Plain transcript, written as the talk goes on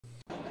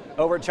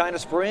Over at China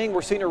Spring,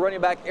 where senior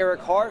running back Erik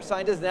Hart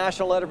signed his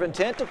national letter of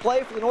intent to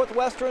play for the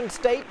Northwestern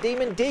State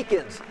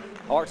Demons.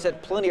 Hart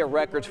set plenty of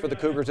records for the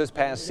Cougars this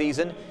past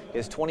season.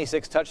 His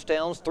 26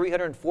 touchdowns,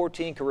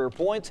 314 career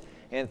points,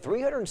 and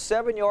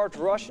 307 yards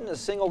rushing in a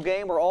single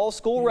game are all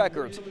school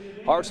records.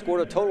 Hart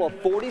scored a total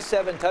of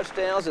 47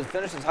 touchdowns and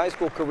finished his high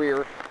school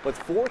career with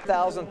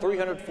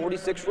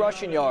 4,346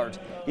 rushing yards.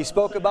 He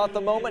spoke about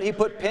the moment he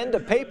put pen to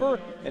paper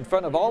in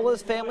front of all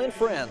his family and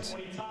friends.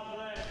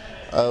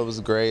 It was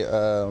great.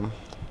 All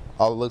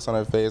the looks on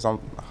their face,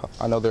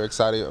 I know they're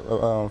excited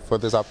for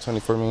this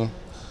opportunity for me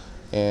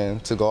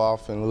and to go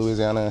off in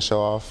Louisiana and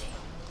show off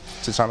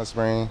to China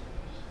Spring.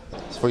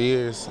 For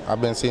years,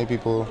 I've been seeing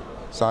people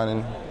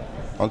signing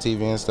on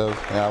TV and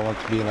stuff, and I want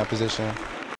to be in that position.